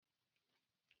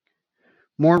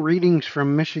More readings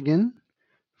from Michigan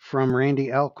from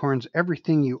Randy Alcorn's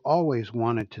Everything You Always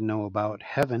Wanted to Know About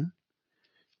Heaven.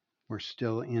 We're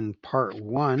still in part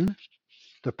 1,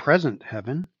 The Present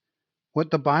Heaven,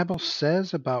 what the Bible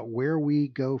says about where we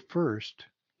go first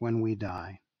when we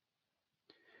die.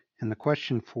 And the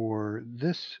question for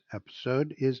this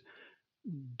episode is,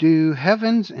 do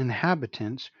heaven's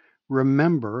inhabitants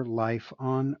remember life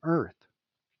on earth?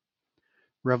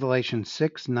 Revelation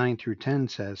 6:9-10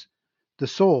 says, "The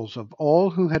souls of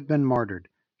all who had been martyred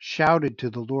shouted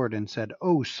to the Lord and said,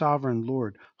 'O sovereign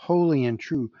Lord, holy and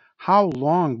true, how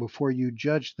long before you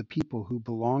judge the people who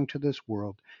belong to this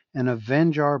world and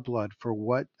avenge our blood for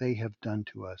what they have done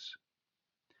to us?'"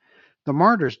 The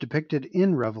martyrs depicted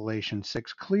in Revelation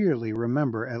 6 clearly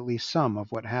remember at least some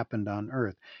of what happened on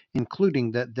earth,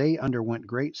 including that they underwent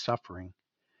great suffering.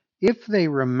 If they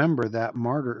remember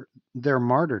their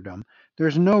martyrdom,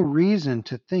 there's no reason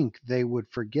to think they would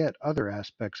forget other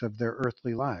aspects of their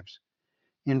earthly lives.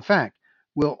 In fact,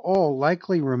 we'll all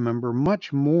likely remember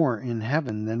much more in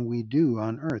heaven than we do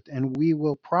on earth, and we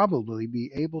will probably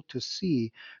be able to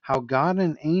see how God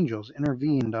and angels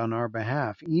intervened on our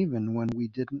behalf even when we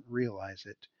didn't realize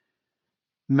it.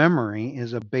 Memory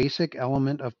is a basic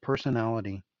element of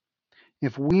personality.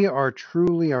 If we are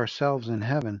truly ourselves in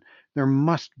heaven, there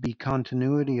must be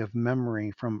continuity of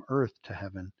memory from earth to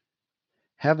heaven.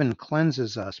 Heaven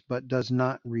cleanses us but does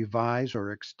not revise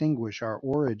or extinguish our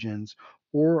origins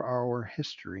or our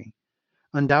history.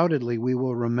 Undoubtedly, we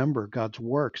will remember God's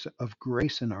works of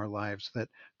grace in our lives that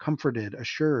comforted,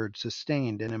 assured,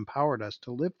 sustained, and empowered us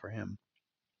to live for Him.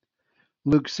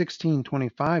 Luke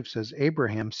 16:25 says,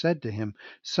 "Abraham said to him,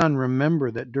 'Son, remember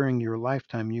that during your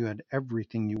lifetime you had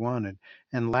everything you wanted,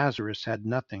 and Lazarus had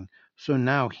nothing. So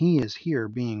now he is here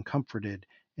being comforted,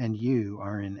 and you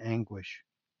are in anguish.'"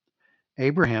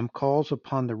 Abraham calls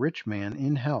upon the rich man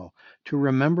in hell to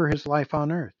remember his life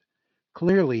on earth.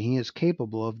 Clearly, he is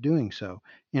capable of doing so.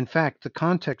 In fact, the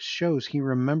context shows he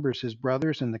remembers his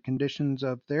brothers and the conditions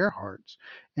of their hearts,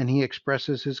 and he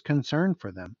expresses his concern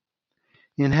for them.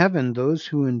 In heaven, those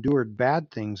who endured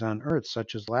bad things on earth,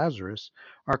 such as Lazarus,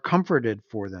 are comforted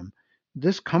for them.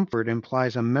 This comfort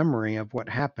implies a memory of what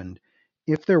happened.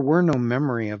 If there were no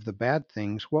memory of the bad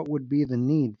things, what would be the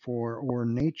need for or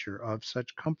nature of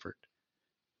such comfort?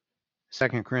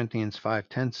 2 Corinthians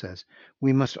 5:10 says,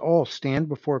 "We must all stand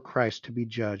before Christ to be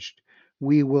judged.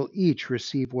 We will each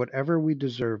receive whatever we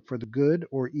deserve for the good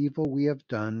or evil we have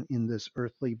done in this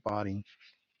earthly body."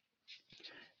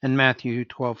 And Matthew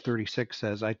 12:36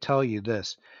 says, "I tell you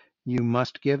this, you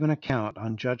must give an account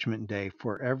on Judgment Day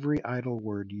for every idle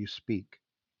word you speak."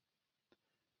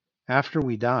 After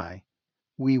we die,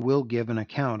 we will give an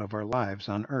account of our lives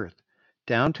on earth,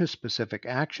 down to specific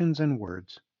actions and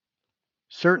words.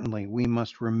 Certainly, we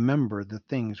must remember the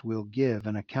things we'll give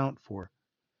an account for,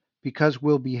 because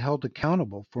we'll be held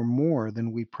accountable for more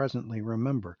than we presently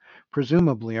remember.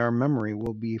 Presumably, our memory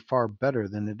will be far better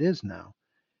than it is now.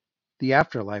 The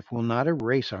afterlife will not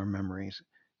erase our memories.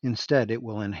 Instead, it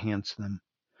will enhance them.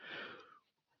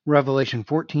 Revelation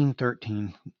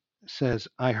 14:13 says,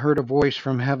 "I heard a voice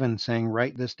from heaven saying,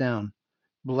 'Write this down.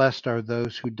 Blessed are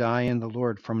those who die in the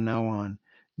Lord from now on.'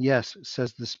 Yes,"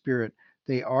 says the Spirit,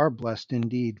 "they are blessed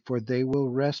indeed, for they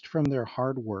will rest from their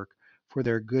hard work, for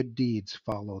their good deeds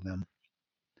follow them."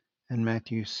 And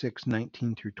Matthew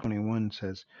 6:19-21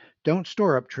 says, "Don't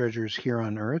store up treasures here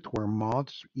on earth where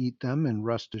moths eat them and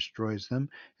rust destroys them,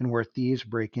 and where thieves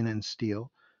break in and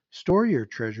steal. Store your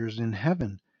treasures in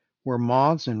heaven, where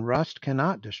moths and rust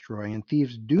cannot destroy, and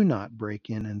thieves do not break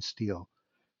in and steal.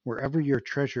 Wherever your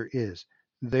treasure is,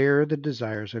 there the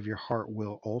desires of your heart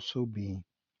will also be."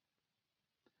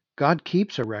 God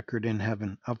keeps a record in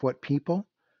heaven of what people,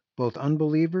 both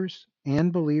unbelievers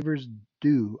and believers,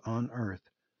 do on earth.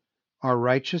 Our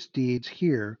righteous deeds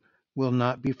here will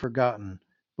not be forgotten,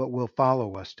 but will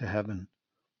follow us to heaven.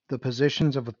 The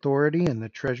positions of authority and the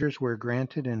treasures we're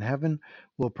granted in heaven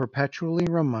will perpetually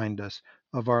remind us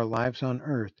of our lives on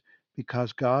earth,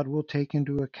 because God will take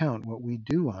into account what we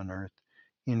do on earth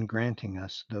in granting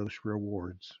us those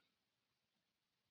rewards.